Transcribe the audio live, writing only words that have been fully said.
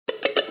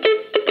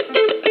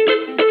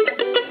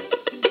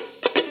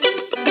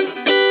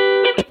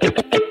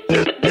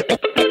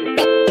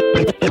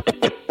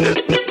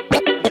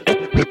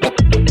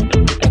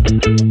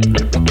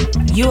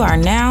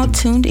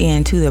tuned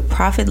in to the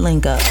Profit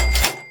Link Up.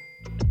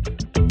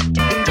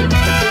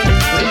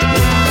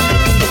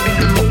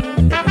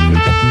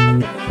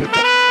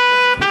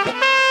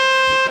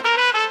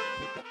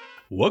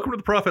 Welcome to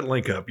the Profit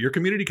Link Up, your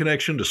community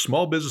connection to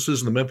small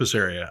businesses in the Memphis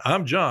area.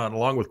 I'm John,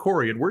 along with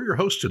Corey, and we're your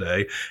hosts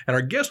today. And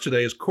our guest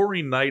today is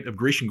Corrine Knight of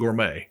Grecian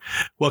Gourmet.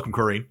 Welcome,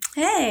 Corrine.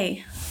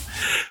 Hey.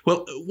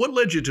 Well, what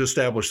led you to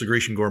establish the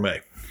Grecian Gourmet?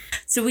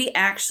 So we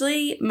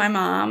actually, my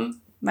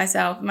mom,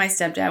 myself, my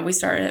stepdad, we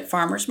started at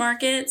farmers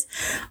markets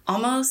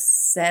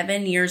almost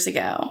 7 years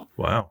ago.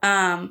 Wow.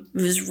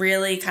 It was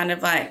really kind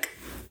of like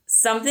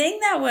something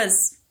that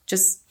was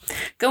just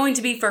going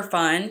to be for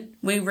fun.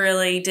 We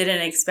really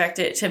didn't expect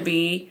it to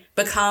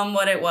become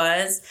what it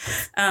was.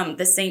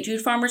 The St.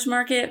 Jude Farmers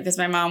Market, because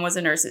my mom was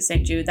a nurse at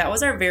St. Jude, that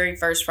was our very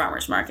first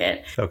farmers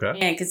market. Okay.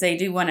 And because they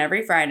do one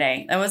every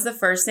Friday. That was the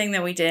first thing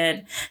that we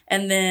did.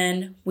 And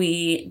then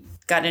we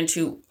got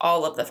into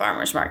all of the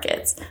farmers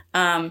markets,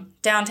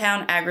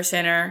 downtown, Agri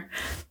Center,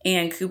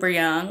 and Cooper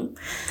Young,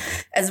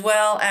 as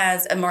well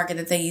as a market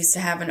that they used to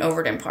have in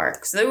Overton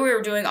Park. So we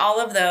were doing all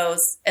of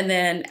those and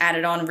then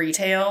added on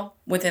retail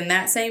within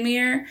that same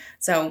year.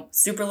 So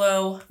Super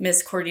Low,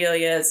 Miss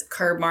Cordelia's,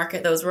 Curb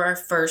Market, those were our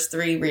first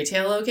 3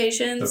 retail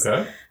locations.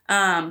 Okay.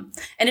 And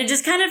it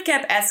just kind of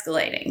kept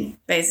escalating,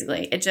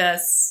 basically. It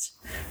just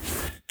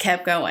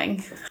kept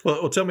going.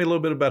 Well, tell me a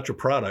little bit about your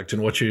product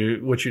and what you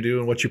do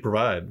and what you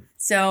provide.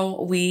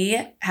 So we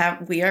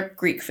are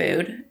Greek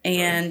food,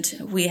 and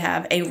we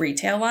have a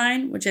retail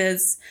line, which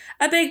is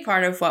a big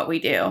part of what we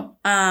do.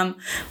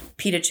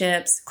 Pita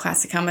chips,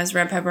 classic hummus,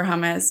 red pepper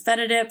hummus,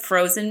 feta dip,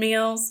 frozen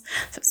meals,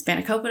 so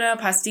spanakopita,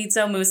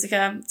 pastizo,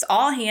 moussaka. It's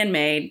all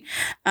handmade.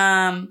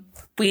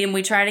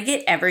 We try to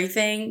get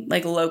everything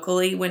like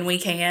locally when we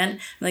can.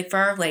 Like for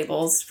our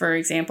labels, for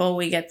example,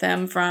 we get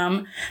them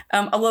from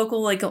a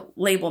local like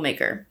label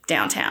maker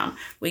downtown.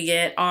 We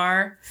get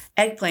our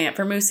eggplant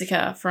for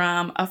moussaka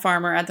from a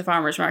farmer at the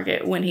farmer's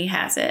market when he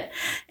has it.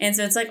 And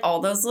so it's like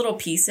all those little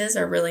pieces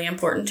are really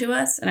important to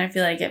us. And I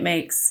feel like it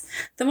makes,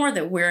 the more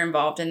that we're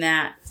involved in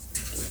that,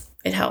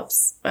 it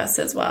helps us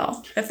as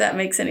well, if that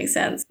makes any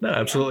sense. No,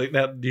 absolutely.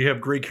 Now, do you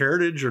have Greek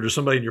heritage, or does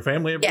somebody in your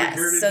family have Greek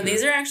heritage? Yes, so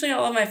these are actually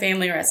all of my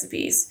family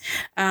recipes.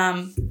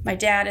 My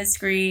dad is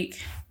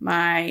Greek.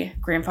 My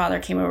grandfather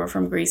came over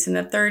from Greece in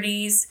the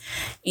 30s.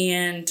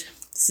 And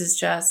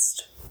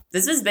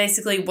this is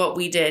basically what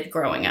we did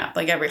growing up.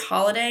 Like every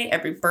holiday,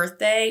 every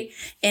birthday,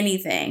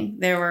 anything.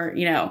 There were,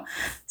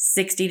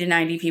 60 to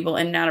 90 people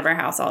in and out of our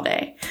house all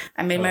day.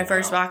 I made my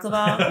first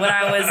baklava when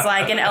I was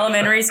like in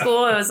elementary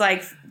school. It was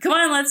like, come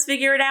on, let's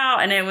figure it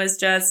out. And it was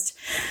just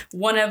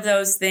one of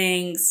those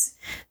things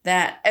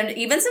that, and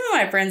even some of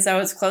my friends I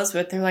was close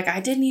with, they're like, I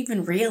didn't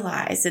even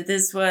realize that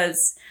this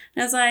was,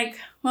 and I was like,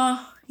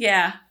 well,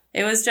 yeah,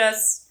 it was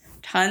just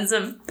tons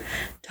of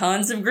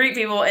Greek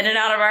people in and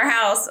out of our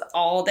house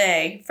all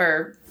day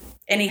for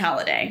any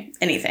holiday,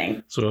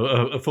 anything. So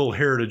a full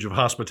heritage of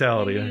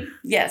hospitality. Mm-hmm.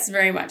 Yes,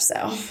 very much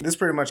so. This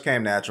pretty much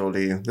came natural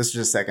to you. This is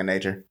just second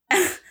nature.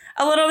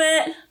 A little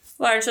bit,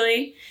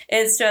 largely.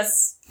 It's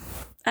just,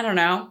 I don't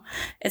know.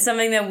 It's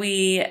something that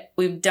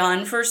we've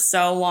done for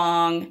so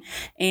long,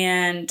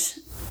 and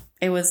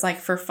it was like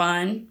for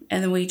fun,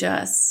 and then it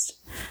just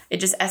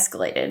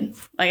escalated.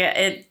 Like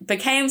it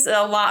became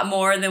a lot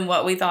more than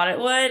what we thought it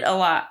would, a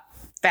lot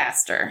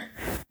faster.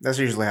 That's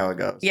usually how it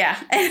goes. Yeah.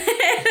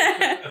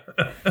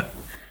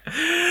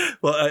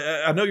 Well,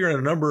 I know you're in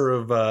a number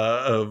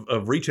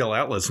of retail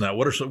outlets now.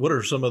 What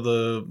are some of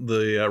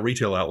the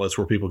retail outlets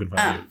where people can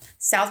find you?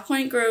 South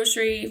Point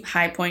Grocery,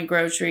 High Point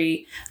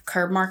Grocery,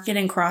 Curb Market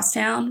in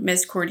Crosstown,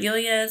 Miss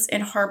Cordelia's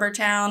in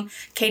Harbortown,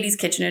 Katie's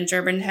Kitchen in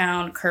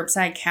Germantown,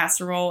 Curbside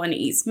Casserole in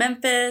East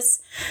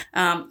Memphis,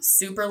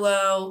 Super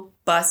Low,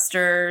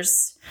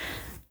 Buster's.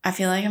 I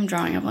feel like I'm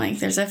drawing a blank.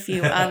 There's a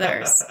few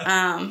others.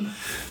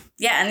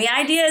 Yeah, and the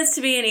idea is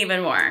to be in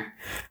even more,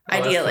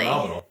 ideally. That's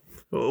phenomenal.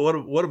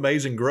 What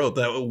amazing growth!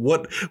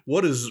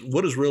 What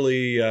has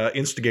really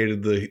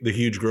instigated the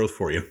huge growth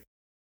for you?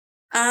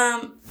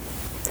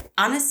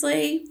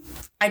 Honestly,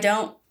 I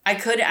don't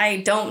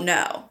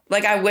know.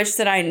 Like, I wish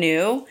that I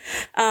knew.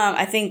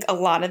 I think a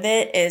lot of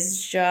it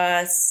is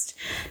just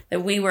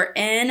that we were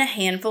in a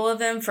handful of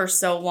them for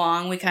so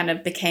long. We kind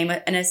of became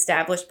an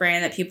established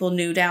brand that people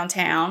knew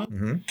downtown.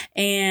 Mm-hmm.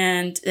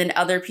 And then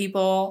other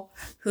people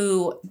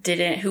who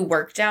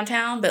worked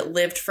downtown but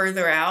lived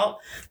further out,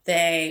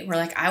 they were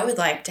like, I would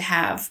like to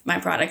have my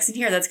products in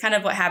here. That's kind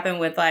of what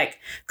happened with like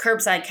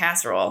Curbside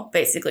Casserole,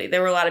 basically.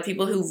 There were a lot of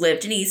people who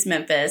lived in East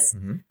Memphis,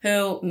 mm-hmm.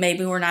 who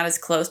maybe were not as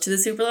close to the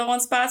Super Low on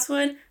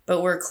Spotswood,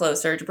 but were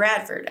closer to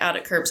Bradford out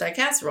at Curbside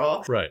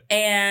Casserole. Right.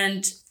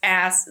 And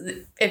asked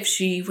if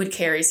she would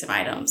carry some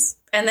items.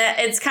 And that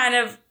it's kind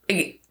of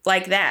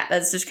like that.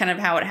 That's just kind of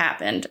how it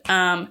happened.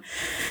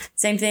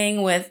 Same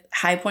thing with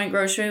High Point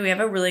Grocery. We have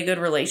a really good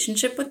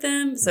relationship with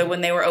them. So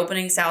when they were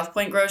opening South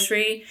Point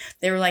Grocery,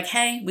 they were like,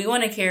 hey, we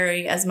want to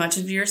carry as much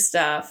of your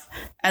stuff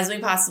as we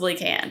possibly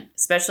can,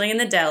 especially in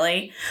the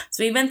deli.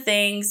 So even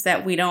things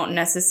that we don't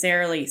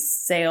necessarily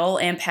sell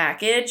and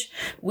package,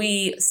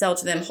 we sell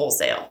to them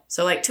wholesale.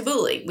 So like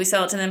tabbouleh, we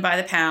sell it to them by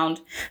the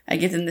pound. I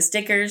give them the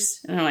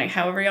stickers, and I'm like,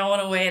 however y'all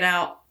want to weigh it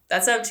out,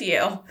 that's up to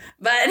you.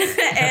 But,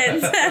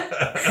 and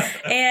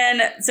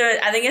so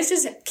I think it's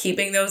just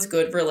keeping those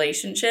good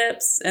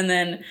relationships and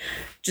then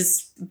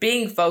just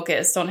being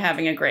focused on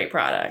having a great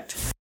product.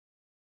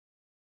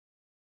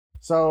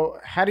 So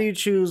how do you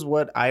choose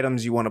what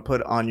items you want to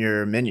put on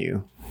your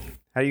menu?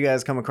 How do you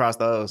guys come across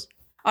those?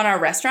 On our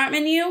restaurant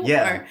menu?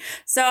 Yeah.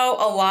 So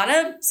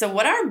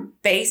what our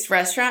base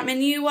restaurant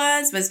menu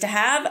was to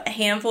have a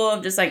handful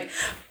of just like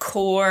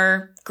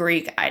core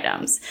Greek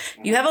items.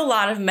 You have a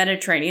lot of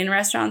Mediterranean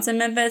restaurants in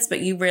Memphis,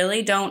 but you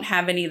really don't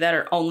have any that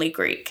are only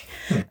Greek.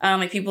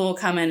 Like people will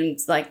come in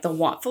like they'll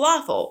want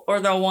falafel or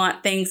they'll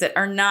want things that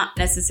are not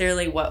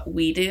necessarily what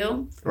we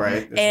do.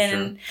 Right.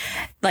 And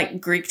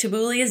like Greek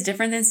tabbouleh is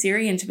different than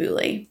Syrian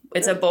tabbouleh.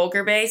 It's a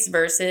bulgur base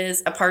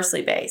versus a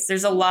parsley base.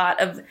 There's a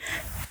lot of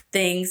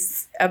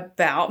things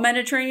about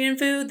Mediterranean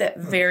food that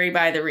vary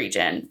by the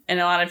region. And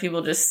a lot of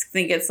people just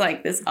think it's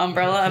like this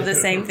umbrella of the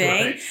same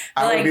thing. Right.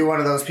 I would be one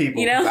of those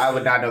people. I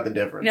would not know the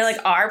difference. Like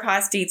our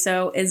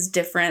pastizo is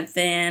different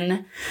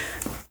than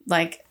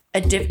like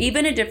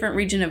even a different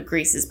region of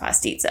Greece's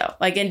pastizo.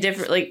 Like in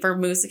different, like for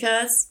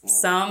moussicas,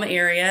 some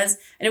areas,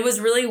 and it was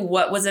really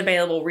what was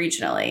available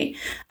regionally.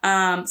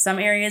 Some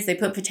areas they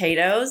put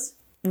potatoes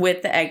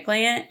with the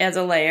eggplant as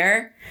a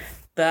layer,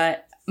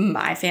 but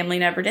my family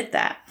never did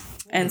that.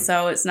 And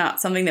so it's not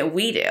something that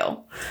we do.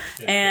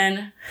 Yeah.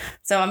 And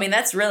so, I mean,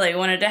 that's really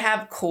wanted to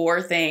have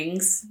core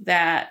things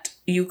that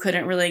you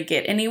couldn't really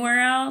get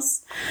anywhere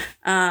else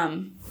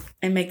and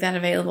make that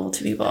available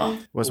to people.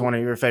 What's one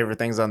of your favorite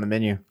things on the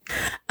menu?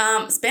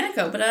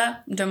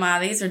 Spanakopita,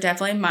 domates are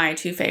definitely my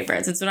two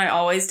favorites. It's what I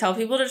always tell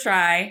people to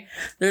try.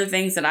 They're the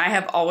things that I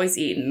have always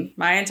eaten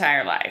my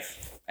entire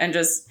life. And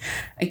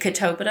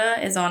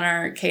katopita is on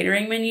our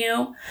catering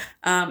menu.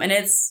 And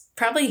it's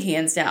probably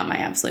hands down my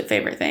absolute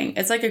favorite thing.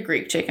 It's like a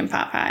Greek chicken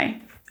pot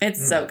pie.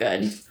 It's so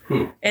good.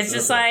 It's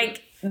just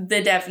like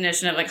the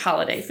definition of like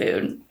holiday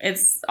food.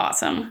 It's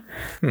awesome.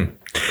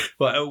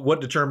 Well, what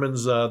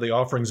determines the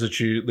offerings that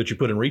you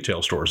put in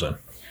retail stores then?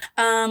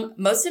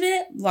 Most of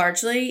it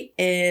largely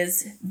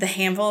is the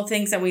handful of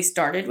things that we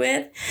started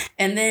with.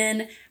 And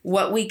then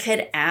what we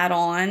could add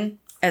on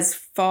as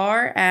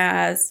far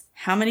as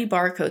how many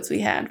barcodes we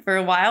had. For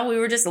a while, we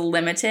were just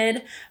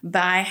limited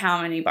by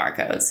how many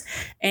barcodes.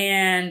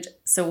 And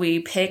so we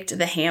picked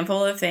the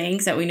handful of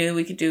things that we knew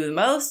we could do the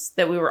most,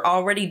 that we were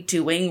already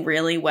doing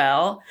really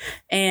well.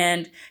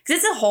 And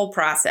because it's a whole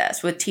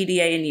process with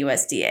TDA and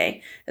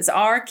USDA. As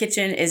our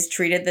kitchen is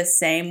treated the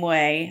same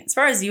way, as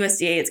far as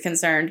USDA is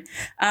concerned,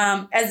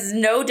 as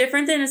no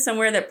different than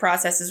somewhere that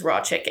processes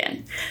raw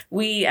chicken.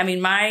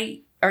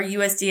 Our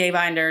USDA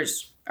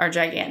binders are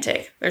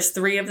gigantic. There's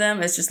 3 of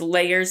them. It's just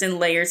layers and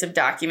layers of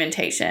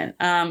documentation.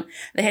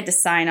 They had to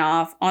sign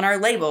off on our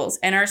labels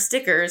and our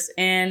stickers,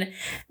 and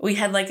we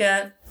had like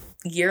a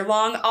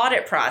year-long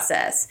audit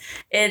process.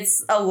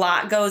 It's a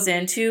lot goes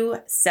into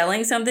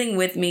selling something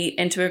with meat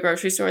into a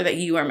grocery store that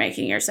you are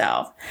making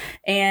yourself.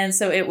 And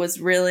so it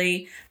was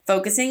really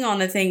focusing on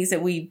the things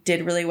that we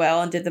did really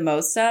well and did the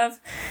most of,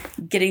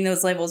 getting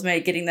those labels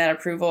made, getting that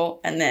approval,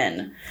 and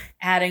then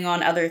adding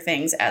on other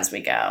things as we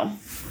go.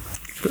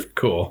 Very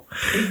cool.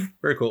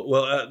 Very cool.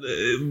 Well,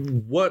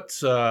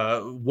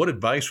 what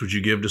advice would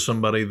you give to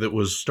somebody that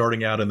was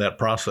starting out in that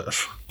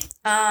process?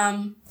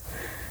 I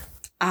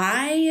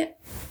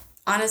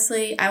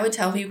would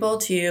tell people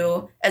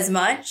to, as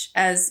much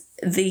as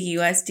the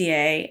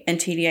USDA and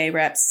TDA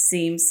reps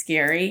seem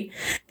scary,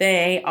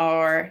 they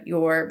are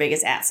your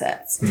biggest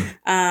assets.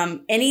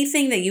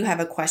 Anything that you have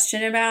a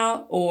question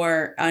about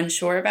or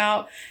unsure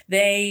about,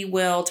 they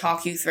will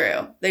talk you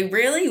through. They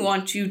really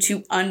want you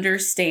to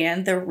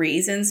understand the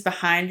reasons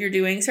behind you're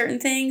doing certain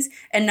things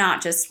and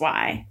not just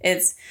why.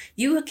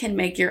 You can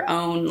make your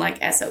own like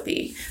SOP.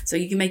 So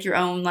you can make your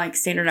own like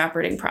standard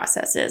operating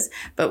processes,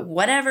 but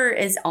whatever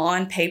is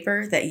on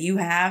paper that you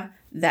have,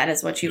 that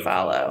is what you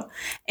follow.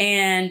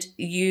 And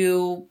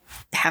you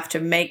have to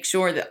make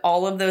sure that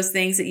all of those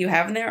things that you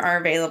have in there are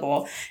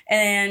available.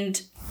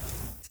 And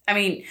I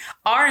mean,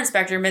 our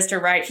inspector,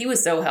 Mr. Wright, he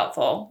was so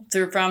helpful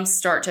from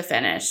start to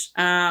finish.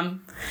 I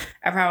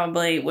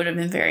probably would have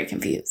been very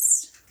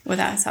confused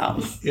without his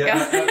help. Yeah,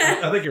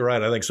 I think you're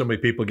right. I think so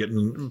many people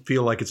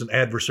feel like it's an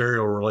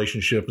adversarial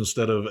relationship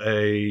instead of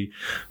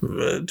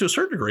to a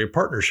certain degree, a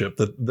partnership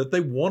that they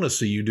want to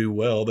see you do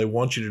well. They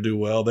want you to do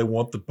well. They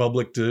want the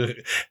public to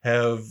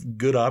have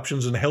good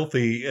options and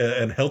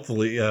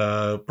healthily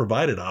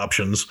provided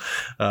options.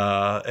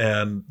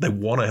 And they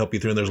want to help you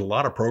through. And there's a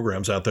lot of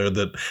programs out there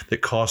that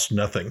cost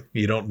nothing.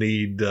 You don't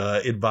need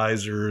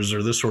advisors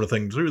or this sort of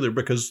thing through there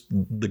because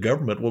the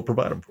government will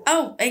provide them for you.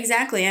 Oh,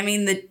 exactly. I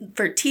mean,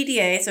 for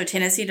TDA so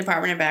Tennessee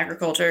Department of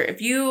Agriculture,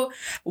 if you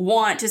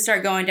want to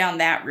start going down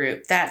that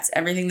route, that's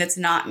everything that's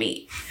not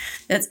meat.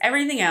 That's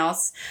everything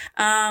else.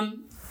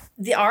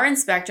 Our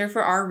inspector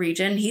for our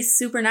region, he's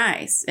super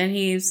nice. And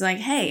he's like,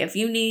 hey, if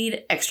you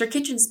need extra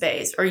kitchen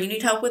space or you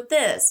need help with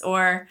this,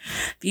 or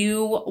if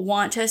you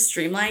want to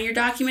streamline your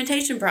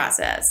documentation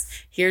process,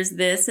 here's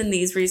this and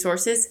these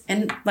resources.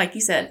 And like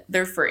you said,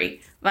 they're free.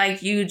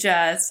 Like you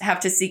just have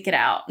to seek it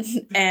out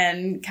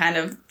and kind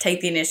of take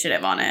the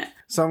initiative on it.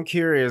 So I'm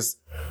curious,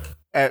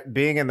 at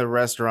being in the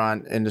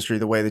restaurant industry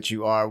the way that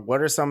you are,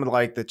 what are some of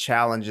like the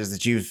challenges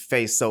that you've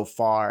faced so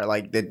far,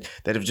 like that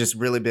have just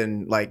really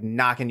been like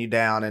knocking you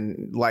down,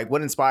 and like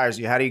what inspires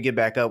you? How do you get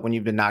back up when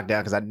you've been knocked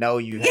down? Because I know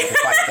you have to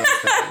fight those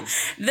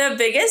things. The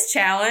biggest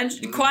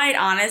challenge, quite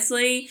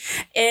honestly,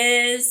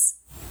 has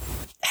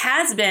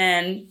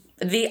been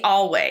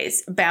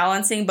always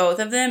balancing both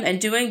of them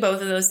and doing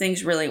both of those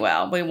things really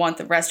well. We want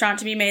the restaurant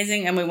to be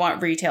amazing and we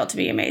want retail to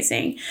be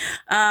amazing.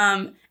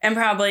 And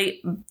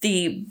probably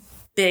the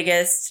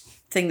biggest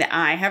thing that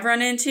I have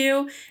run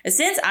into is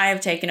since I have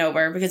taken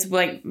over, because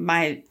like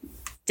my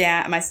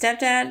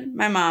stepdad,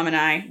 my mom and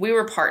I, we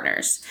were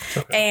partners.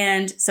 Okay.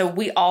 And so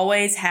we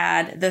always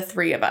had the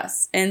three of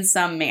us in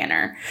some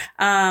manner.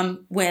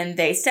 When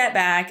they stepped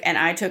back and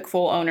I took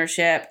full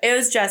ownership, it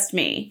was just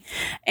me.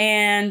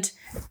 And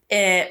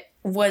it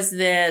was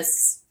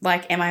this,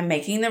 like, am I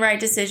making the right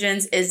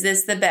decisions? Is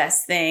this the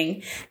best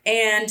thing?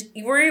 And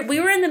we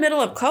were in the middle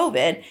of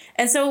COVID.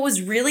 And so it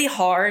was really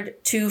hard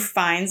to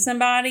find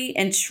somebody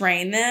and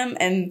train them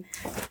and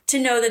to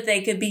know that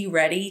they could be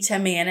ready to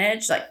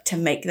manage, like to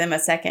make them a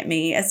second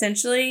me,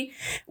 essentially,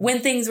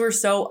 when things were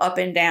so up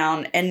and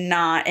down and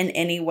not in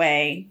any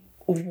way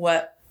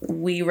what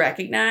we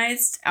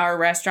recognized our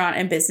restaurant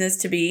and business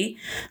to be.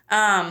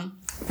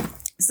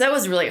 So that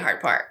was a really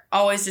hard part.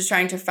 Always just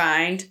trying to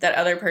find that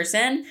other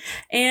person.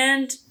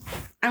 And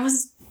I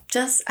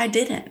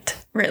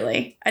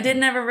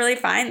didn't ever really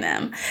find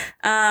them.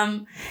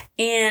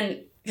 And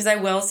because I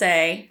will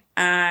say,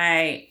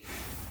 I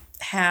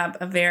have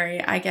a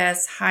very, I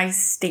guess, high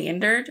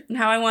standard in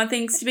how I want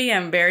things to be.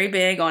 I'm very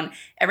big on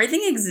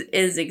everything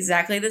is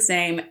exactly the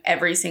same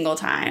every single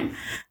time.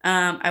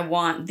 I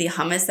want the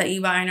hummus that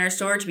you buy in our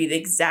store to be the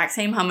exact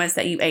same hummus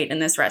that you ate in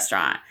this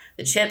restaurant.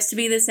 The chips to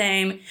be the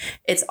same.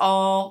 It's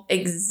all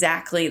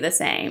exactly the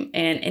same.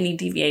 And any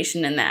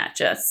deviation in that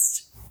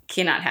just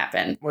cannot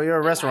happen. Well, you're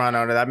a restaurant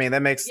owner. I mean,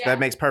 that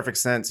makes perfect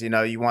sense. You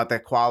know, you want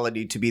that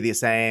quality to be the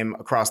same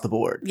across the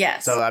board.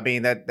 Yes. So, I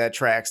mean, that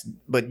tracks.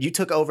 But you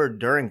took over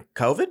during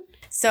COVID?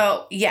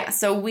 So, yeah.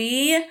 So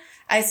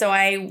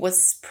I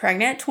was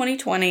pregnant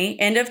 2020,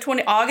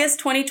 August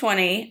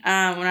 2020, when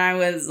I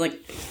was like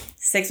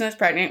 6 months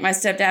pregnant. My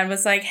stepdad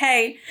was like,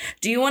 hey,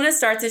 do you want to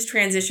start this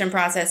transition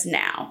process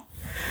now?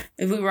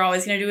 We were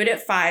always going to do it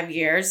at 5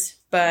 years,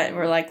 but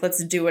we're like,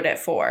 let's do it at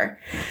 4.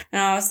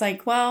 And I was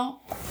like,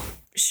 well,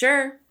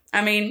 sure.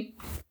 I mean,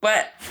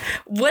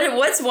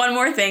 what's one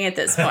more thing at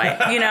this point,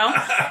 you know?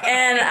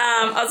 And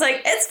I was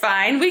like, it's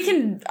fine. We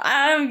can,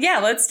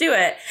 let's do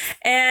it.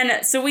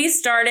 And so we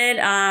started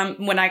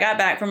when I got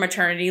back from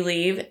maternity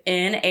leave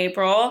in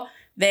April.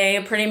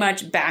 They pretty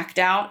much backed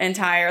out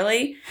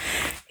entirely.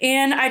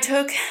 And I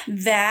took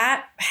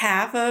that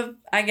half of,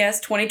 I guess,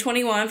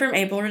 2021 from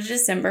April to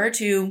December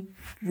to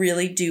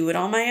really do it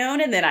on my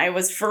own. And then I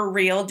was for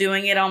real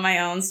doing it on my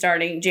own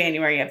starting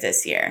January of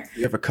this year.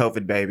 You have a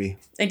COVID baby.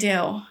 I do.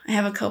 I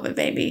have a COVID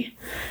baby.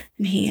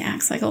 And he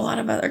acts like a lot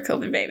of other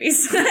COVID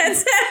babies.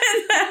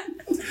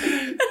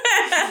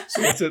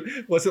 So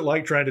what's it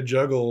like trying to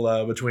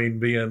juggle between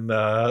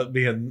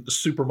being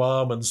super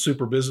mom and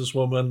super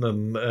businesswoman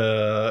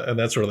and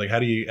that sort of thing? How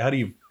do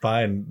you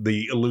find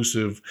the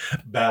elusive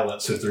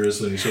balance, if there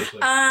is any such thing?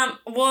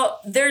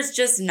 Well, there's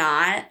just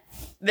not.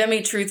 I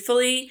mean,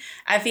 truthfully,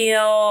 I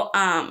feel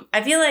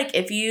like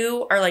if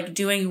you are like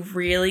doing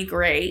really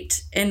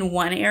great in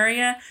one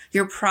area,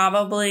 you're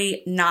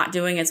probably not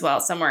doing as well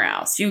somewhere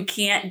else. You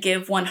can't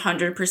give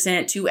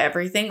 100% to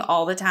everything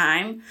all the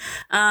time.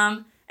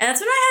 And that's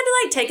when I had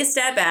to like take a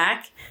step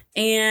back,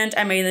 and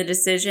I made the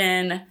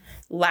decision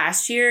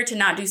last year to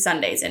not do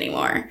Sundays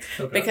anymore.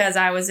 Okay. Because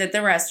I was at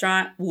the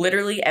restaurant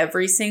literally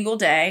every single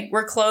day.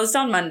 We're closed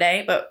on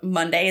Monday, but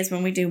Monday is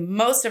when we do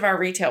most of our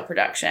retail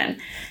production.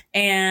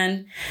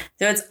 And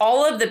so it's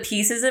all of the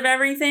pieces of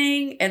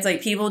everything. It's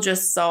like people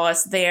just saw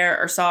us there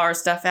or saw our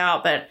stuff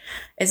out, but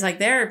it's like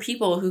there are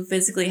people who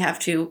physically have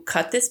to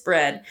cut this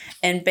bread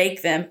and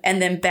bake them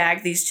and then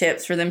bag these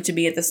chips for them to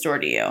be at the store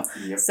to you.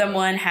 Yep.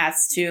 Someone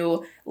has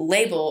to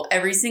label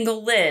every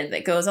single lid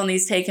that goes on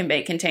these take and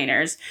bake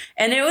containers.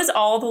 And it was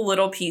all the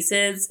little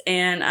pieces.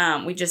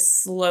 And we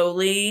just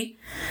slowly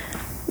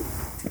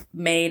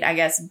made, I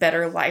guess,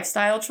 better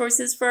lifestyle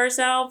choices for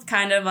ourselves.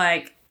 Kind of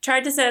like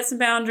tried to set some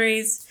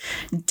boundaries.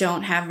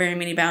 Don't have very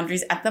many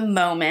boundaries at the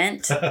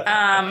moment.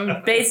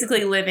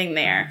 Basically living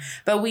there.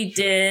 But we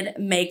did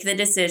make the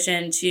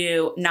decision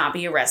to not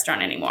be a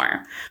restaurant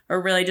anymore.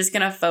 We're really just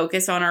going to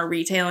focus on our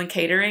retail and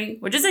catering,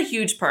 which is a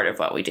huge part of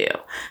what we do.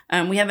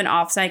 We have an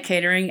offsite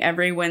catering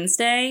every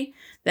Wednesday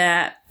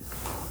that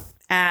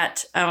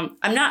at, I'm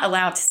not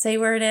allowed to say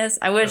where it is.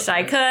 I wish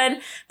I could,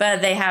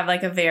 but they have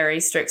like a very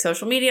strict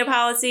social media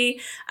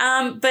policy.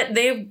 But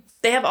they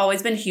have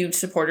always been huge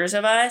supporters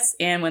of us.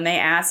 And when they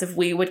asked if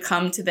we would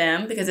come to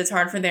them because it's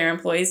hard for their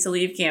employees to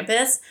leave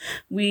campus,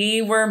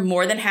 we were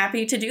more than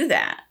happy to do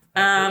that.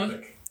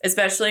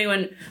 Especially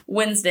when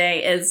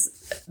Wednesday is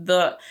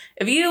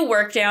if you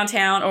work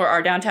downtown or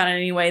are downtown in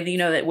any way, you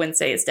know that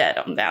Wednesday is dead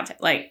on downtown.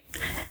 Like,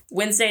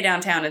 Wednesday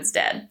downtown is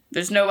dead.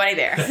 There's nobody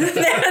there.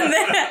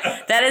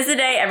 That is the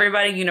day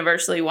everybody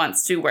universally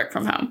wants to work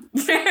from home.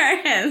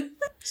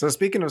 So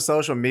speaking of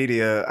social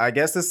media, I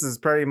guess this is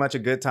pretty much a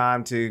good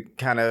time to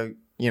kind of,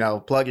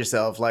 plug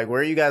yourself. Like, where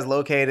are you guys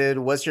located?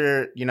 What's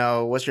your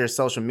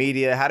social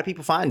media? How do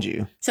people find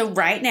you? So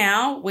right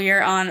now we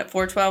are on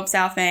 412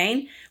 South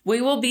Main.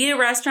 We will be a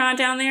restaurant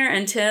down there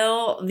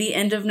until the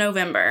end of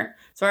November.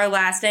 So our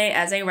last day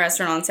as a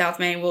restaurant on South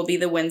Main will be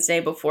the Wednesday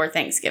before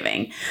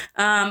Thanksgiving.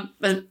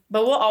 But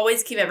we'll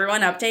always keep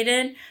everyone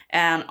updated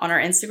on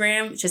our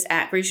Instagram, which is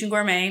at Grecian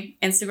Gourmet,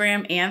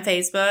 Instagram and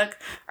Facebook.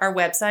 Our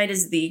website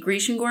is The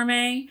Grecian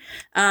Gourmet.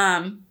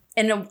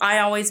 And I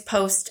always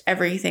post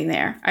everything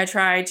there. I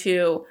try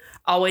to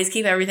always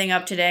keep everything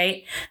up to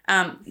date.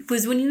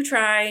 Because when you can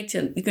try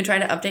to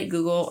update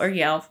Google or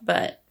Yelp,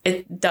 but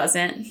it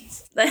doesn't.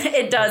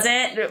 It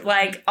doesn't,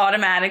 like,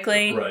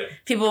 automatically. Right.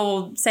 People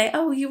will say,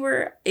 oh,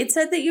 it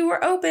said that you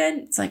were open.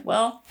 It's like,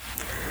 well,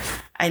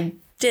 I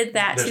did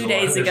that 2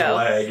 days ago.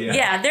 Lag,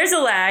 yeah, there's a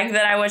lag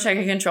that I wish I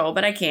could control,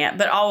 but I can't.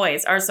 But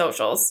always our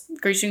socials.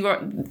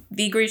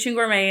 The Grecian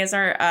Gourmet is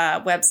our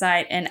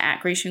website, and at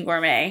Grecian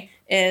Gourmet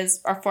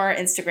is for our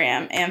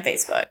Instagram and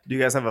Facebook. Do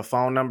you guys have a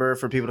phone number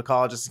for people to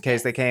call just in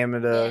case they came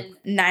into...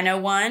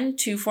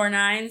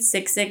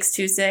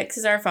 901-249-6626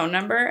 is our phone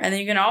number. And then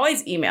you can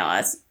always email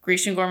us,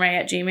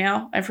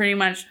 GrecianGourmet@gmail.com. I pretty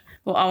much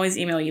will always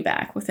email you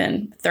back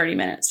within 30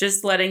 minutes,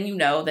 just letting you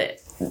know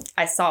that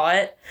I saw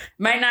it.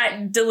 Might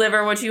not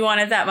deliver what you want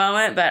at that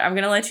moment, but I'm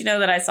going to let you know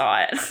that I saw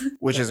it.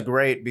 Which is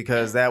great,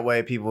 because that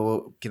way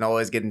people can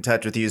always get in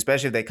touch with you,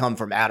 especially if they come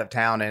from out of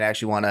town and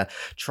actually want to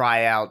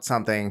try out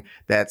something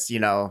that's,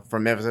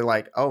 from Memphis. They're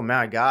like, oh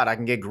my God, I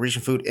can get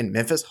Grecian food in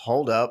Memphis?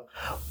 Hold up.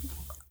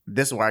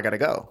 This is where I got to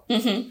go.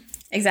 Mm-hmm.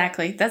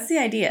 Exactly. That's the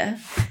idea.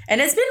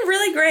 And it's been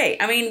really great.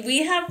 I mean,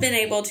 we have been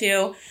able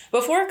to,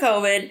 before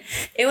COVID,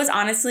 it was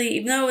honestly,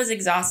 even though it was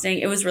exhausting,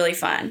 it was really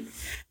fun.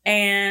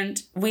 And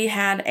we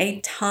had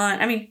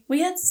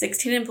we had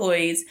 16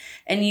 employees,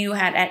 and you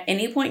had, at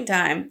any point in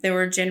time, there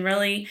were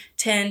generally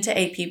 10 to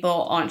 8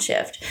 people on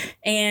shift.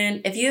 And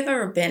if you've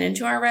ever been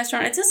into our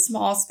restaurant, it's a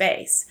small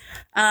space.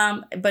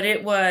 But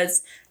it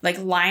was like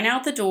line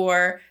out the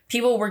door.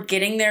 People were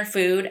getting their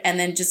food and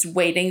then just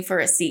waiting for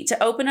a seat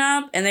to open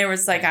up. And there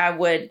was like,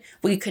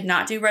 we could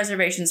not do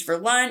reservations for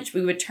lunch.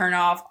 We would turn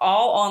off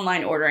all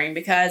online ordering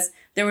because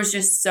there was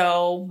just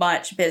so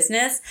much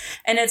business.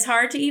 And it's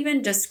hard to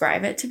even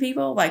describe it to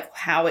people, like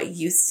how it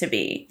used to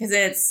be,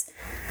 because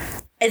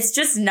it's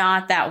just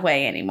not that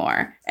way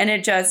anymore. And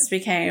it just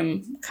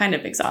became kind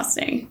of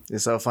exhausting.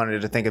 It's so funny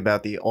to think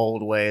about the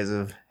old ways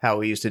of how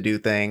we used to do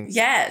things.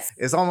 Yes.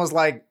 It's almost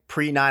like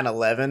pre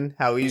 9/11,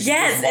 how we used to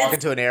just walk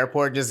into an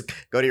airport, just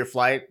go to your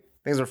flight.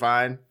 Things were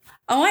fine.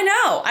 Oh, I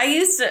know.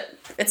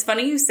 It's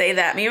funny you say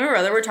that. Me and my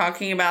brother were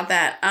talking about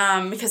that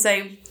because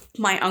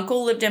my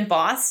uncle lived in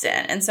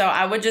Boston. And so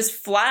I would just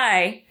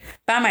fly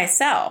by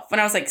myself when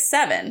I was like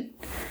 7.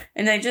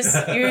 And you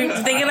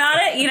think about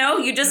it,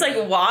 you just like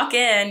walk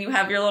in, you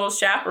have your little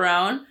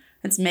chaperone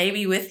that's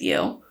maybe with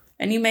you,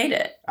 and you made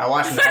it. I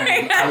watch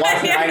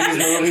 90s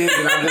movies,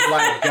 and I'm just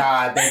like,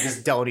 God, they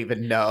just don't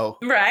even know.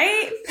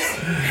 Right?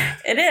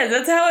 It is.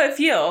 That's how it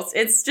feels.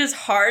 It's just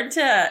hard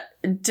to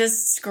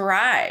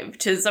describe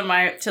to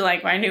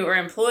my newer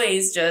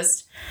employees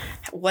just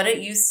what it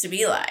used to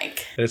be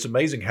like. And it's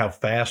amazing how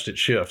fast it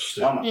shifts.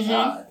 Oh my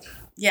God.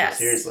 Yes.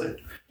 Seriously.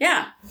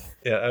 Yeah.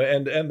 Yeah,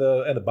 and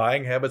the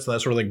buying habits and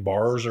that sort of thing.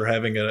 Bars are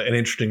having an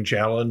interesting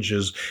challenge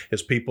as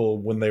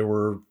people, when they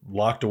were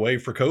locked away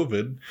for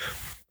COVID,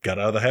 got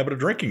out of the habit of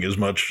drinking as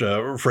much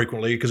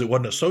frequently because it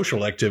wasn't a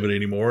social activity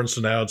anymore. And so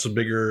now it's a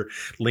bigger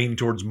lean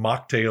towards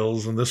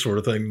mocktails and this sort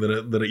of thing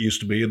than it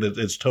used to be. And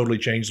it's totally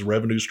changed the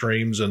revenue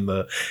streams and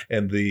the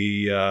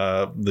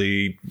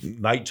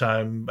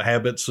nighttime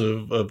habits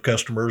of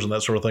customers and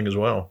that sort of thing as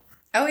well.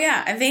 Oh,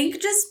 yeah. I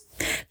think just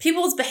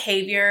people's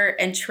behavior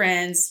and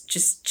trends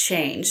just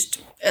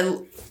changed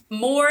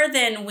more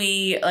than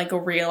we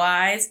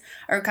realize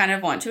or kind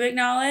of want to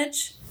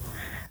acknowledge.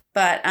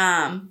 But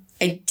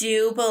I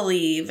do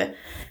believe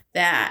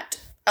that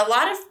a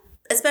lot of,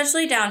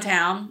 especially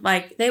downtown,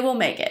 they will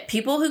make it.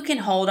 People who can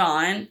hold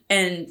on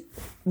and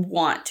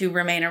want to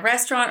remain a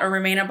restaurant or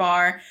remain a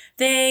bar,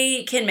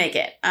 they can make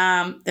it.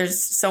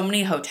 There's so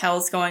many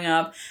hotels going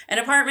up and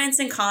apartments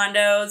and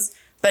condos.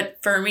 But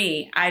for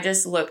me, I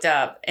just looked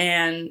up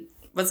and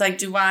was like,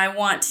 do I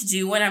want to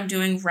do what I'm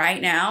doing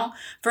right now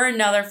for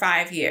another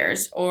 5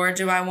 years? Or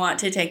do I want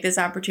to take this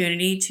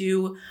opportunity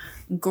to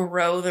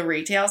grow the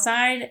retail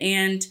side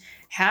and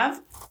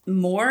have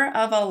more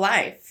of a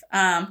life.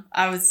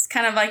 I was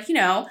kind of like,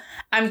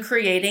 I'm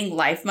creating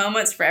life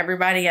moments for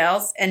everybody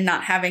else and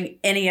not having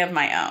any of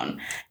my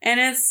own. And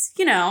it's,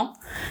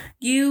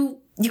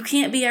 you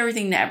can't be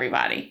everything to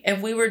everybody.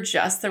 If we were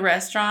just the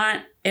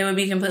restaurant, it would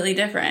be completely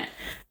different.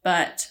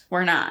 But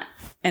we're not.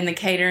 And the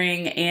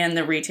catering and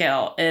the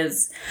retail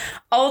is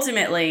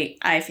ultimately,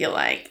 I feel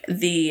like,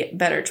 the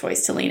better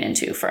choice to lean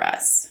into for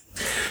us.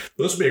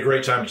 Well, this would be a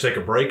great time to take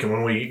a break, and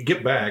when we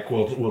get back,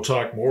 we'll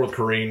talk more with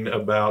Corrine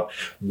about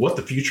what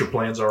the future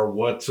plans are,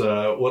 what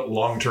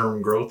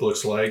long-term growth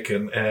looks like,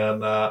 and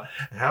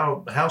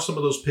how some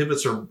of those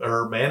pivots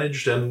are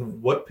managed,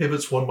 and what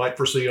pivots one might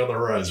foresee on the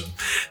horizon.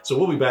 So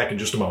we'll be back in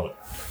just a moment.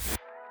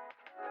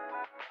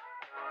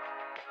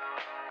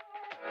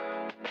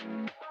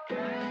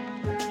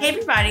 Hey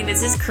everybody,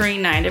 this is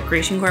Corrine Knight of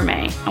Grecian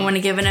Gourmet. I want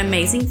to give an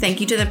amazing thank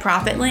you to the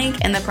Profit Link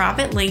and the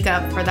Profit Link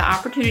Up for the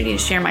opportunity to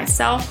share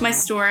myself, my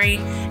story,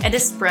 and to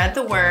spread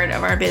the word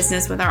of our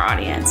business with our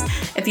audience.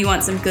 If you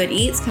want some good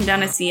eats, come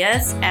down to see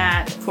us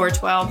at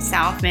 412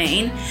 South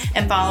Main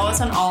and follow us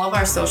on all of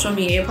our social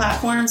media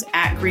platforms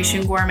at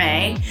Grecian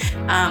Gourmet, which is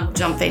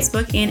on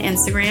Facebook and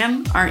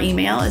Instagram. Our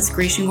email is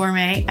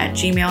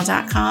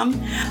greciangourmet@gmail.com.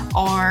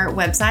 Our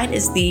website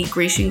is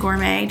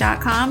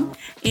thegreciangourmet.com,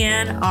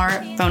 and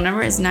our phone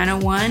number is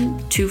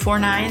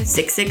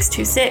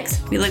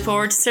 901-249-6626. We look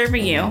forward to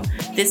serving you.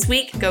 This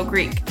week, go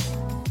Greek.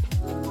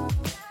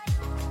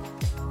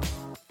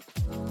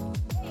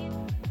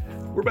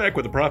 We're back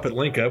with the Profit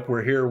Link Up.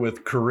 We're here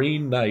with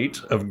Corrine Knight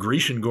of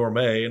Grecian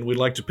Gourmet, and we'd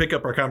like to pick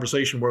up our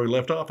conversation where we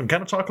left off and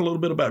kind of talk a little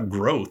bit about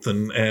growth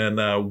and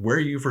where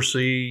you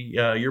foresee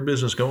your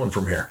business going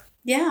from here.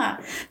 Yeah.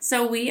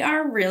 So we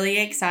are really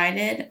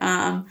excited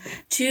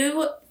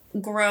to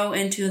grow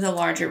into the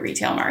larger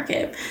retail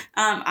market.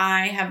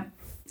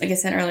 Like I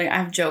said earlier,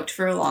 I've joked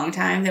for a long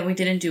time that we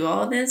didn't do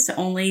all of this to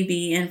only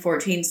be in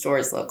 14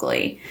 stores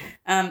locally.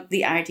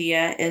 The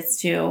idea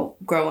is to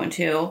grow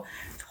into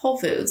Whole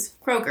Foods,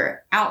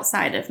 Kroger,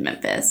 outside of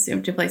Memphis,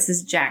 to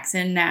places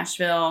Jackson,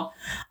 Nashville,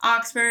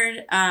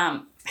 Oxford,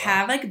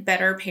 have like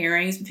better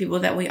pairings with people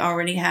that we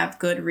already have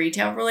good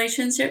retail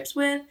relationships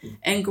with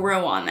and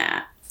grow on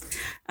that.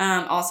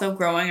 Also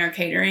growing our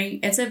catering.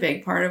 It's a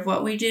big part of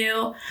what we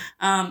do.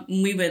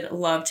 We would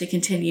love to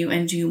continue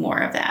and do more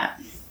of that.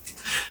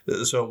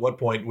 So at what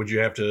point would you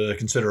have to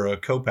consider a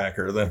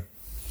co-packer then?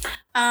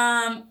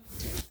 I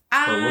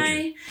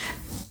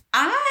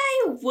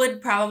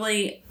would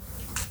probably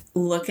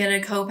look at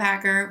a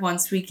co-packer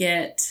once we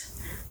get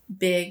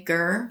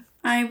bigger,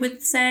 I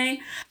would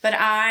say. But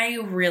I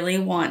really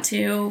want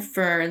to,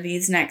 for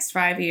these next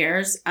 5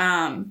 years,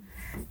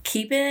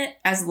 keep it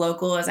as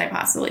local as I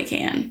possibly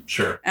can.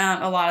 Sure.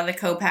 A lot of the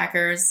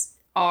co-packers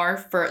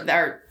are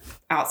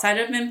outside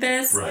of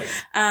Memphis. Right.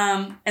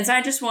 And so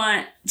I just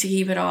want to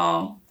keep it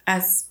all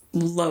as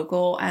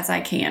local as I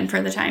can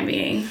for the time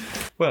being.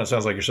 Well, it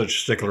sounds like you're such a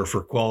stickler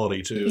for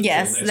quality too.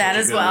 Yes, and that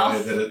as well.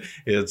 That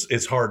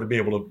it's hard to be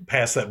able to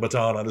pass that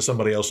baton on to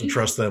somebody else and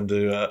trust them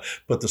to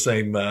put the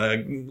same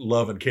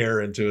love and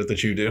care into it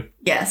that you do.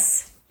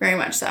 Yes, very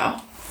much so.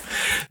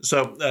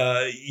 So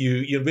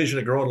you envision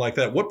it growing like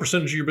that. What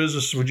percentage of your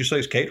business would you say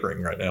is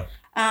catering right now?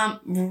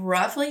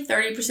 Roughly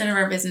 30% of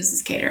our business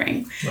is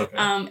catering.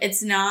 Okay.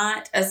 It's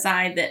not a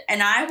side that,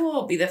 and I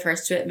will be the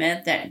first to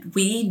admit that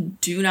we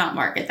do not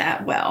market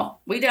that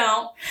well. We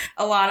don't.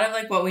 A lot of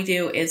like what we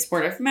do is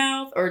word of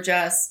mouth or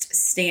just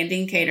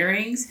standing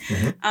caterings.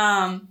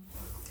 Mm-hmm.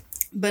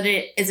 But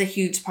it is a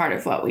huge part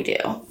of what we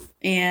do.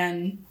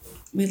 And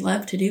we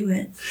love to do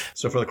it.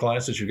 So for the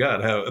clients that you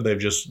got, how they've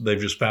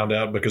just found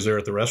out because they're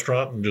at the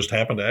restaurant and just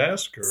happened to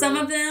ask? Or? Some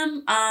of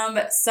them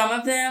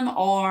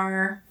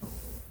are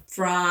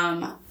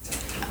from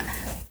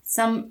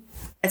some.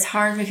 It's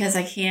hard because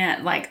I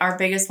can't, like, our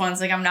biggest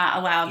ones, like, I'm not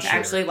allowed to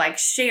actually like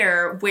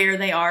share where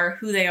they are,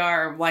 who they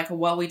are, like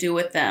what we do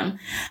with them.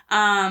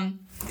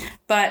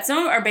 But some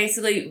of them are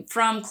basically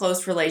from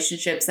close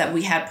relationships that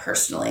we had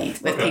personally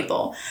with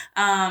people.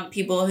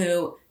 People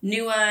who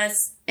knew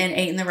us and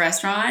ate in the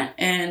restaurant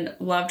and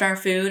loved our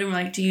food and were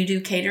like, do you do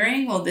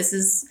catering? Well, this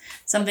is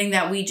something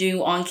that we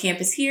do on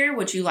campus here.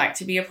 Would you like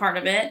to be a part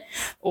of it?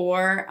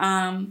 Or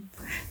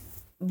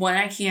one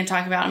I can't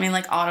talk about, I mean,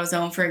 like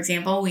AutoZone, for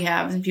example. We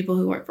have some people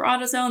who work for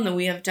AutoZone that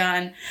we have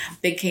done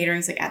big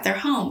caterings like at their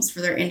homes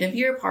for their end of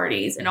year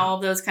parties and all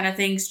of those kind of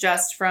things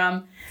just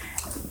from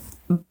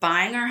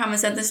buying our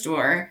hummus at the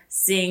store,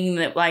 seeing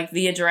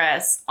the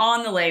address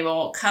on the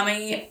label,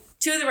 coming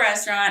to the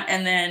restaurant,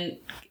 and then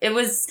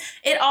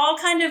it all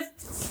kind of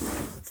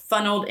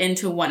funneled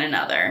into one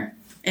another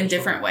in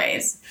different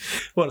ways.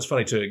 Well, it's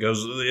funny too.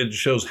 It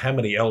shows how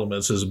many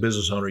elements as a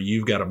business owner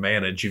you've got to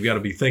manage. You've got to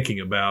be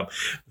thinking about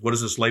what does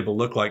this label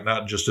look like?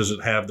 Not just does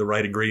it have the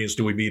right ingredients?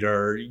 Do we meet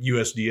our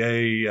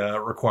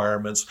USDA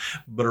requirements?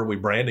 But are we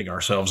branding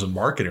ourselves and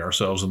marketing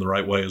ourselves in the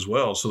right way as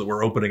well, so that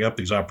we're opening up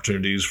these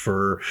opportunities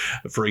for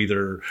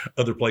either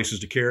other places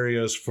to carry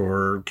us,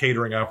 for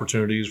catering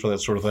opportunities, for that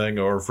sort of thing,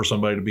 or for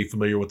somebody to be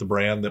familiar with the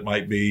brand that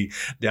might be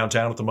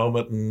downtown at the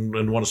moment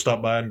and want to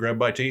stop by and grab a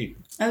bite to eat.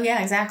 Oh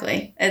yeah,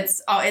 exactly.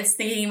 It's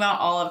thinking about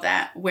all of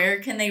that. Where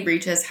can they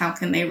reach us? How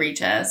can they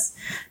reach us?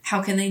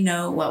 How can they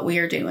know what we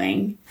are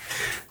doing?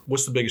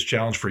 What's the biggest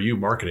challenge for you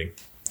marketing?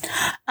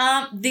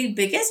 The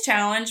biggest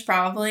challenge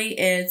probably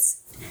is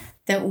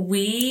that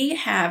we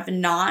have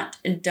not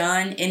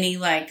done any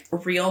like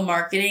real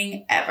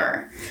marketing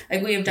ever.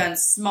 Like we have done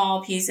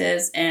small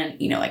pieces and,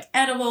 like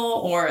edible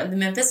or the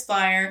Memphis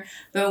Flyer,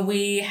 but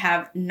we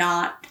have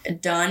not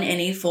done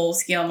any full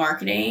scale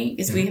marketing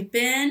because we have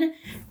been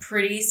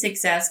pretty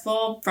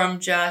successful from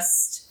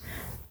just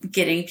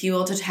getting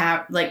people to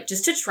have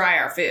just to try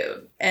our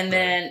food. And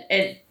then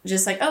it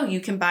just like, oh,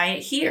 you can buy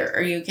it here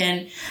or you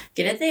can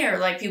get it there.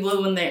 Like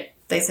people, when they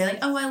say like,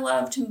 oh,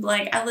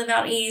 I live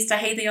out east. I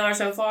hate that y'all are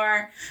so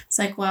far. It's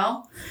like,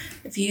 well,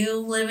 if you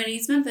live in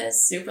East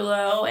Memphis, Super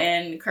Low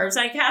and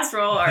Curbside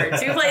Casserole are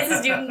two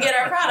places you can get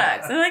our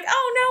products. And they're like,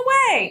 oh,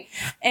 no way.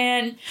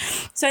 And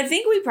so I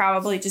think we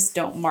probably just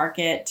don't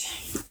market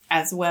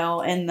as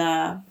well in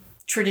the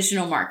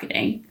traditional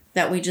marketing,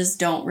 that we just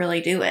don't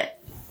really do it.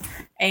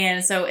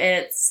 And so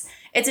it's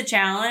a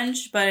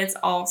challenge, but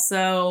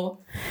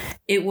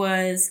it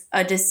was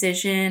a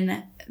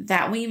decision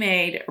that we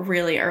made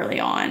really early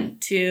on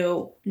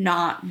to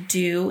not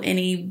do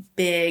any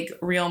big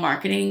real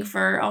marketing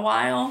for a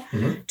while,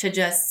 to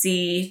just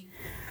see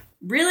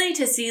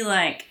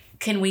like,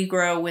 can we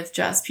grow with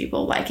just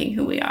people liking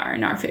who we are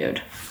and our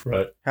food?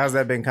 Right. How's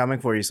that been coming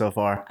for you so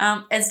far?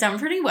 It's done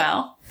pretty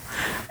well.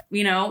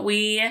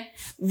 We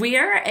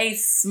are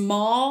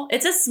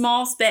it's a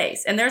small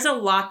space and there's a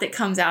lot that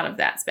comes out of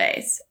that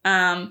space.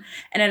 And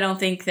I don't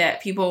think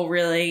that people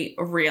really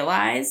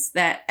realize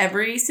that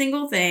every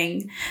single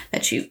thing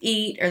that you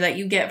eat or that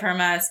you get from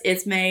us,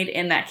 it's made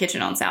in that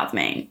kitchen on South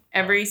Main.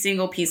 Every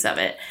single piece of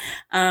it.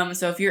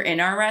 So if you're in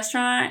our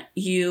restaurant,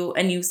 you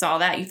saw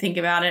that, you think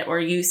about it, or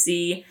you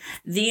see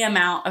the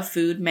amount of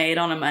food made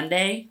on a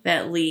Monday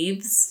that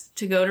leaves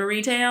to go to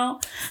retail,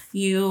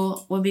 you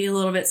would be a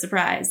little bit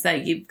surprised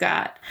that you've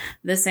got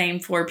the same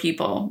 4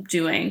 people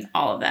doing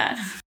all of that.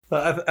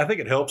 I think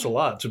it helps a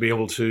lot to be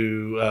able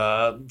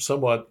to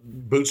somewhat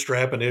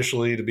bootstrap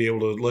initially, to be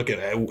able to look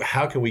at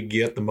how can we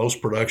get the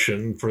most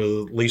production for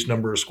the least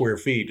number of square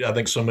feet. I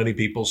think so many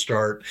people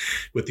start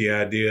with the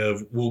idea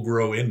of we'll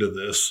grow into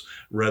this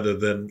rather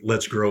than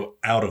let's grow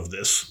out of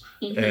this.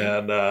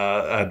 And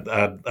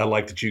I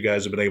like that you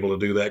guys have been able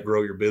to do that,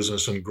 grow your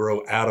business and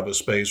grow out of a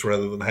space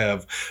rather than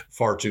have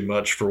far too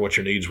much for what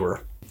your needs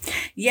were.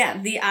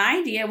 Yeah, the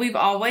idea, we've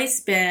always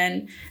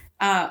been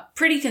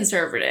pretty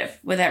conservative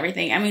with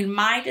everything. I mean,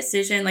 my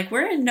decision,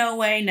 we're in no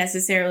way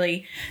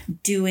necessarily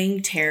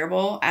doing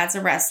terrible as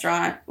a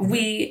restaurant.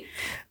 We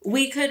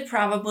could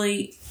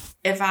probably,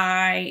 if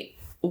I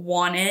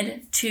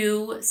wanted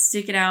to,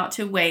 stick it out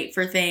to wait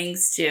for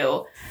things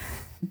to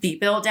be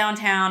built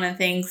downtown and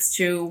things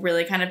to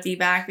really kind of be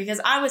back, because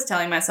I was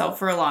telling myself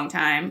for a long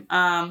time,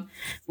 I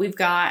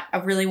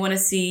really want to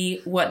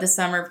see what the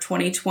summer of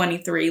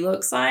 2023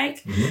 looks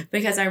like,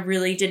 because I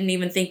really didn't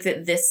even think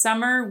that this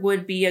summer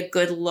would be a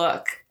good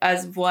look,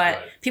 as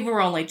what people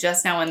were only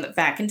just now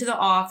back into the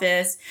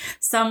office.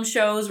 Some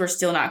shows were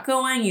still not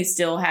going. You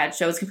still had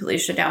shows completely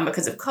shut down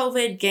because of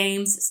COVID.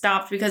 Games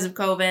stopped because of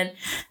COVID.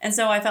 And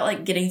so I felt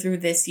like getting through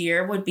this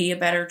year would be a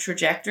better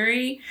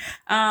trajectory.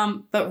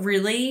 But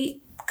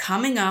really,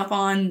 coming up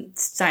on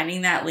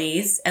signing that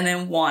lease and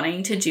then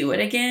wanting to do it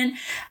again,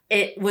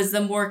 it was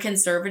the more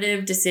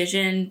conservative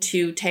decision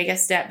to take a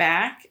step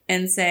back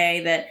and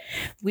say that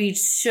we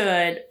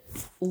should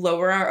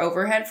lower our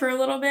overhead for a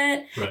little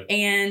bit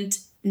and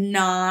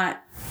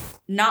not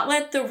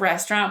let the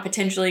restaurant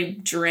potentially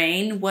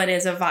drain what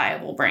is a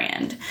viable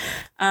brand.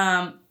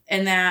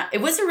 And that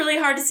it was a really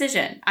hard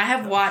decision. I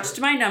have watched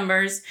my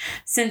numbers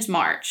since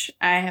March.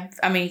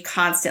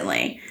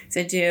 Constantly.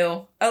 So I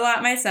do a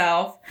lot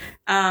myself.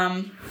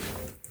 I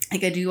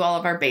do all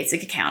of our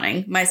basic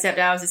accounting. My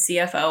stepdad was a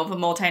CFO of a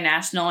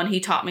multinational, and he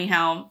taught me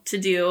how to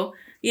do,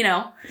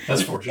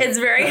 That's fortunate. It's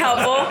very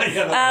helpful.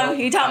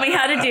 He taught me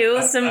how to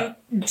do some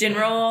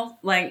general,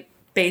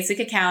 basic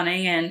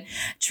accounting and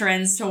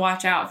trends to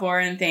watch out for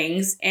and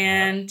things.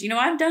 And,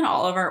 I've done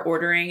all of our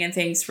ordering and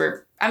things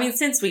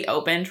since we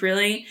opened,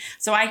 really.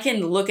 So I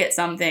can look at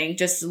something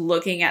just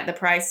looking at the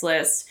price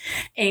list,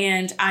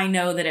 and I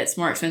know that it's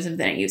more expensive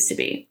than it used to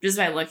be just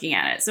by looking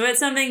at it. So it's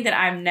something that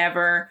I've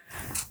never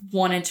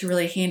wanted to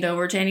really hand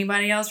over to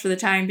anybody else for the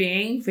time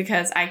being,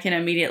 because I can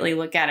immediately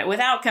look at it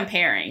without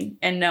comparing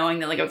and knowing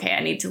that, okay,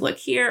 I need to look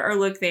here or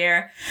look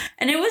there.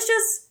 And it was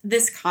just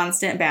this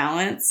constant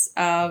balance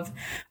of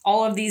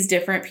all of these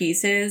different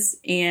pieces,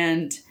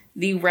 and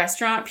the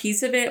restaurant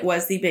piece of it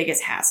was the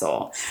biggest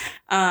hassle.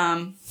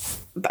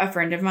 a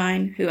friend of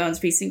mine who owns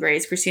Peace and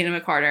Grace, Christina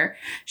McCarter,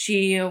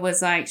 she's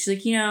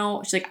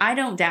like, I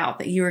don't doubt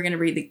that you are going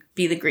to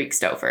be the Greek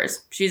Stofers.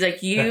 She's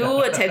like,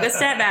 you take a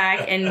step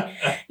back and,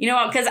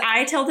 because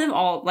I tell them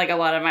all, like a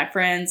lot of my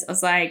friends, I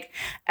was like,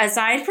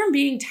 aside from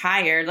being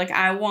tired, like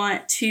I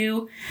want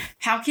to,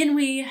 how can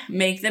we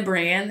make the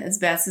brand as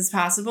best as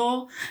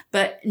possible,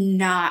 but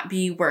not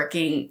be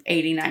working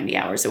 80, 90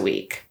 hours a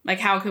week? Like,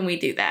 how can we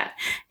do that?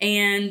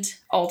 And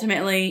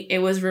ultimately, it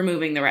was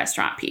removing the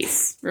restaurant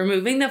piece.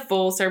 Removing the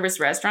full service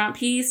restaurant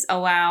piece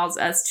allows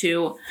us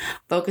to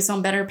focus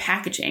on better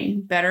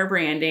packaging, better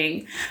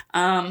branding,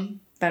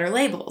 better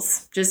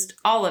labels, just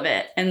all of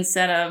it,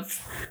 instead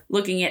of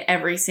looking at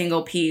every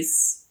single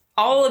piece,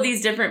 all of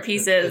these different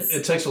pieces.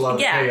 It takes a lot of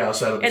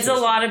chaos out of it. It's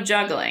system. A lot of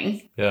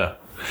juggling. Yeah.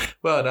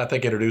 Well, and I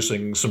think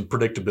introducing some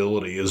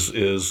predictability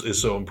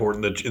is so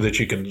important that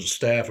you can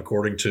staff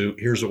according to,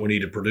 here's what we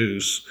need to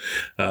produce,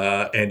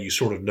 and you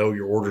sort of know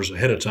your orders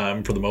ahead of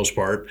time for the most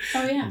part.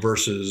 Oh, yeah.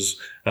 Versus,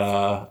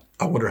 I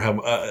wonder how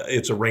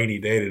it's a rainy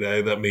day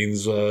today. That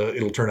means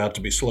it'll turn out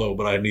to be slow,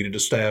 but I needed to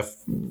staff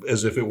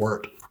as if it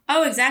weren't.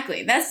 Oh,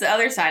 exactly. That's the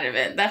other side of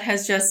it. That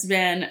has just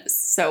been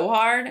so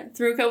hard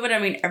through COVID. I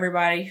mean,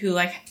 everybody who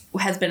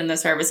has been in the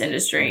service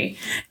industry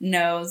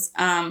knows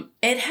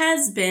it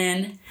has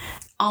been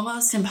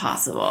almost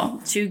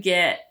impossible to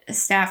get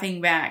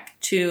staffing back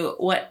to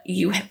what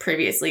you had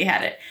previously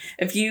had it.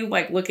 If you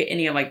look at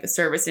any of the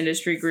service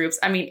industry groups,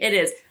 I mean, it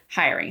is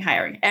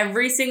hiring.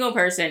 Every single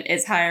person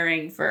is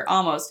hiring for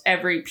almost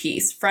every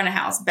piece, front of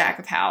house, back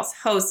of house,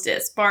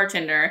 hostess,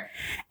 bartender.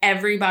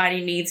 Everybody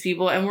needs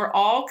people, and we're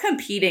all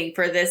competing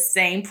for this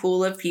same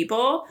pool of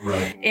people.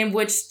 Right. In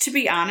which, to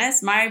be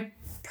honest, my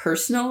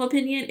personal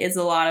opinion is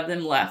a lot of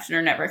them left and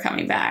are never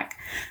coming back.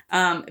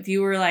 If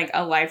you were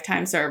a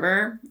lifetime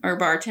server or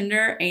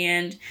bartender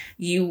and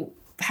you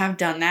have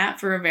done that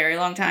for a very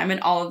long time and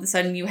all of a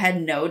sudden you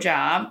had no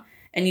job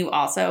and you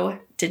also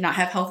did not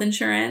have health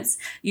insurance,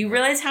 you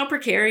realize how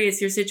precarious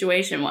your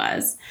situation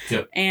was.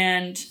 Yep.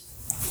 And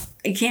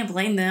you can't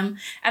blame them.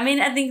 I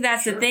mean, I think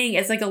that's the thing.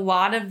 It's a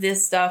lot of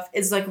this stuff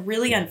is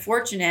really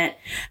unfortunate,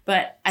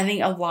 but I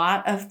think a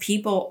lot of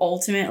people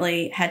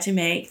ultimately had to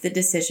make the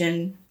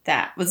decision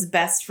that was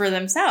best for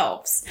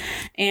themselves.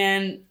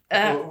 And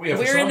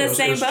we're in the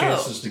same boat.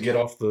 Chances to get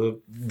off the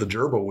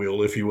gerbil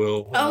wheel, if you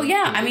will. Oh,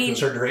 yeah. I mean, to a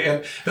certain degree.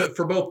 And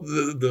for both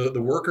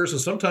the workers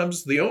and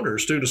sometimes the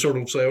owners, too, to sort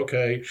of say,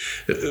 okay,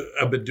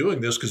 I've been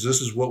doing this because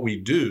this is what we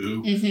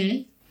do.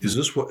 Mm-hmm. Is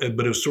this what,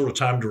 but it was sort of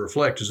time to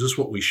reflect. Is this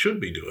what we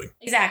should be doing?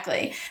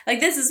 Exactly.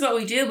 This is what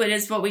we do, but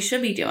it's what we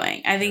should be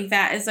doing. I think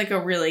that is a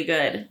really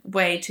good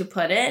way to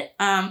put it.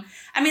 I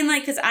mean,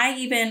 because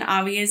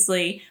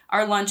obviously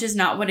our lunch is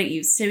not what it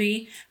used to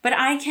be, but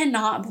I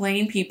cannot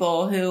blame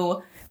people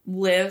who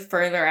live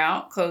further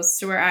out close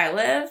to where I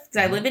live,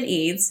 because I live in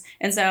Eads,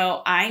 and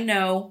so I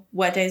know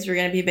what days we're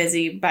going to be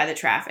busy by the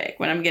traffic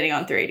when I'm getting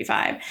on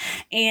 385,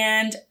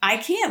 and I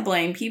can't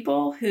blame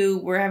people who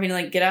were having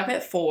to get up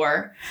at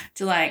 4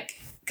 to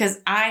because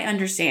I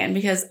understand,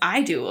 because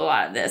I do a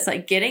lot of this,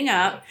 getting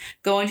up,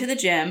 going to the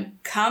gym,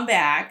 come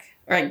back,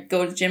 or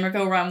go to the gym or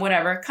go run,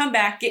 whatever, come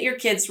back, get your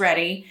kids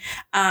ready,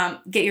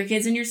 get your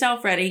kids and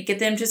yourself ready, get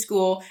them to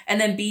school,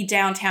 and then be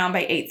downtown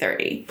by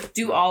 8:30.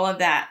 Do all of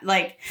that.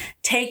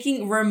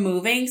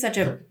 Removing such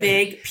a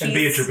big piece. And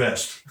be at your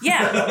best.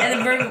 Yeah.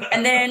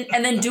 And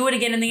then do it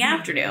again in the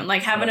afternoon.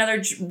 Have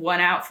another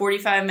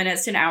 45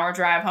 minutes to an hour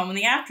drive home in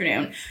the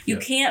afternoon. You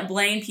can't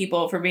blame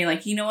people for being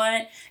you know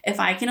what? If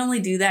I can only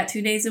do that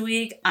 2 days a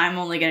week, I'm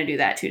only going to do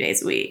that 2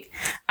 days a week.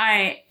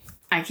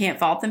 I can't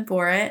fault them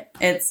for it.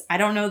 I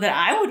don't know that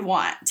I would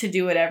want to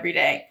do it every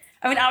day.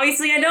 I mean,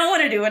 obviously, I don't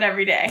want to do it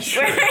every day.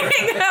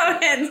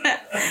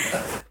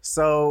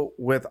 So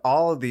with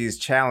all of these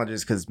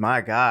challenges, because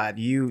my God,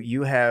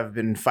 you have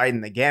been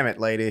fighting the gamut,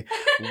 lady.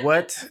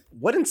 What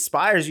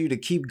inspires you to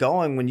keep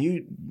going when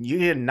you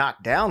get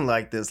knocked down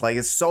like this?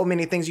 It's so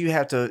many things you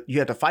have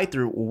to fight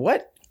through.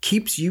 What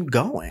keeps you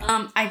going?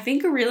 I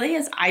think really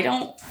is I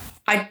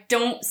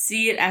don't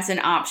see it as an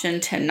option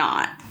to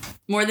not.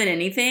 More than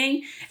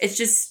anything, it's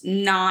just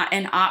not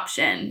an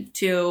option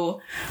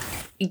to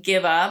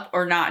give up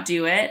or not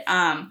do it.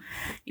 I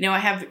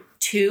have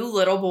 2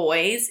 little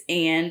boys,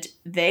 and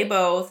they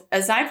both,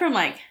 aside from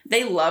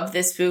they love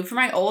this food. For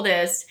my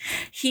oldest,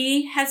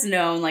 he has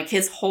known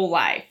his whole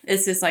life.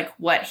 It's just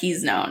what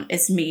he's known.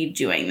 It's me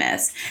doing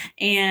this.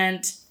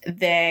 And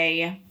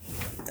they,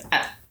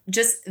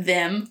 just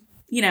them,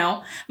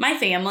 my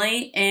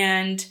family,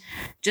 and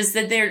just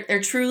that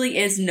there truly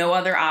is no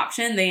other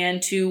option than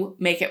to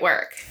make it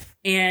work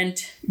and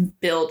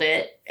build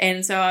it.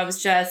 And so I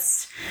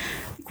just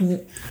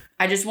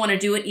want to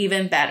do it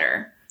even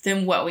better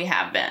than what we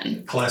have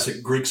been.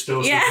 Classic Greek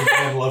stoicism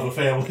and love of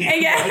family.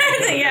 Yeah.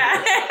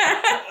 Yeah.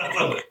 I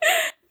love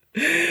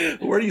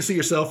it. Where do you see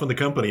yourself in the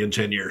company in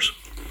 10 years?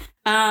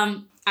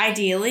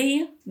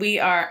 Ideally, we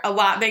are a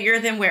lot bigger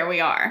than where we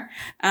are.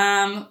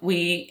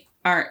 We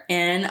are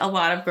in a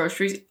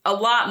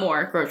lot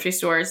more grocery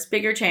stores,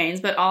 bigger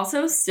chains, but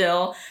also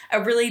still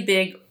a really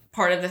big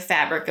part of the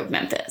fabric of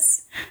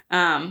Memphis.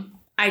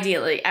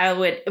 ideally, I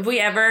would, if we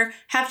ever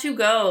have to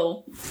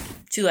go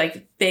to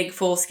like big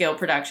full scale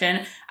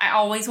production, I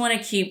always want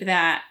to keep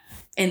that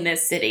in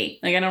this city.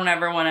 Like, I don't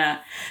ever want to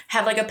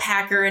have like a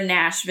packer in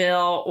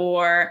Nashville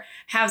or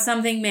have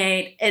something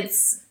made.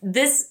 It's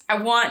this, I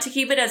want to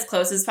keep it as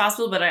close as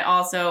possible, but I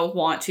also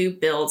want to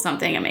build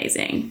something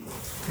amazing.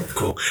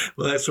 Cool.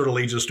 Well, that sort of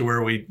leads us to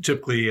where we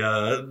typically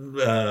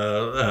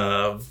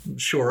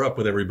shore up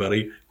with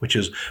everybody, which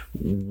is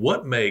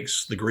what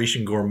makes the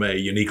Grecian Gourmet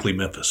uniquely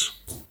Memphis?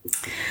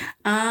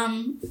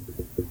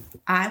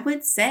 I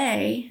would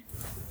say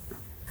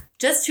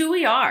just who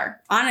we are.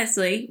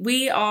 Honestly,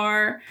 we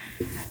are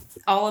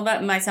all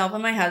about myself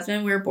and my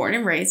husband. We were born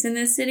and raised in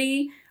this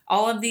city.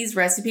 All of these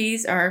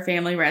recipes are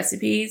family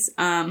recipes.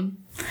 And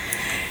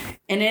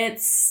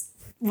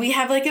we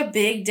have like a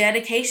big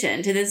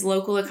dedication to this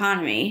local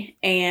economy.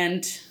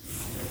 And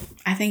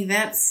I think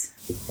that's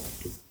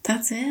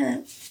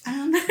it.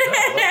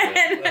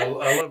 I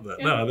love that.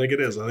 No, I think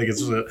it is. I think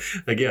it's,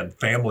 again,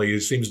 family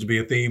seems to be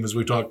a theme as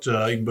we talked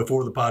even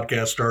before the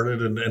podcast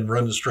started and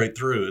running straight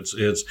through.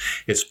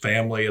 It's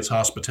family, it's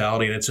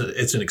hospitality, and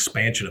it's an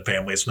expansion of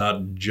family. It's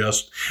not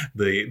just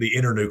the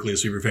inner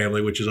nucleus of your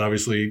family, which is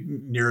obviously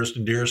nearest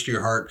and dearest to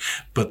your heart,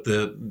 but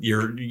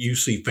you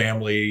see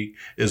family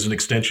as an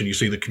extension. You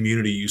see the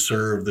community you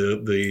serve,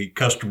 the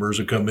customers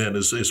who come in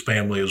as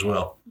family as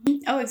well.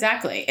 Oh,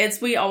 exactly.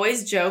 We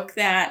always joke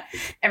that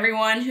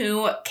everyone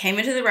who came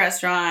into the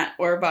restaurant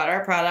or bought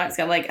our products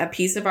got like a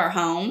piece of our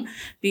home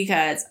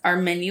because our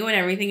menu and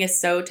everything is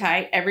so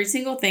tight. Every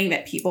single thing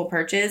that people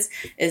purchase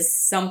is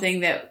something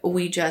that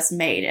we just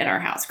made at our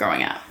house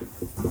growing up.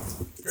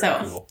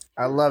 So Cool.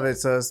 I love it.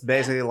 So it's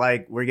basically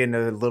like we're getting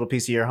a little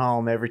piece of your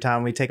home every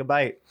time we take a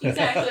bite.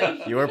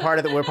 exactly. We're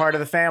part of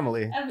the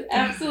family.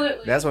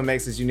 Absolutely. That's what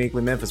makes us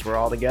uniquely Memphis. We're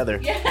all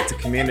together. Yeah. It's a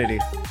community.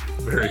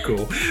 Very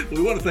cool.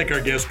 We want to thank our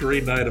guest,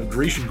 Green Knight of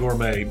Grecian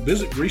Gourmet.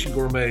 Visit Grecian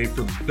Gourmet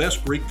for the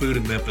best Greek food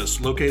in Memphis,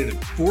 located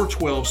at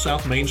 412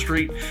 South Main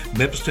Street,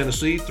 Memphis,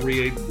 Tennessee,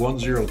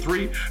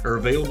 38103. Are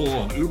available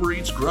on Uber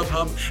Eats,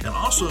 Grubhub, and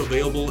also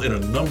available in a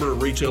number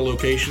of retail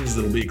locations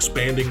that will be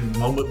expanding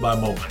moment by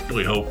moment,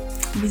 we hope.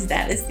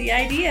 That is the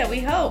idea,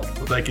 we hope.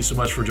 Well, thank you so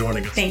much for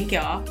joining us. Thank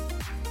y'all.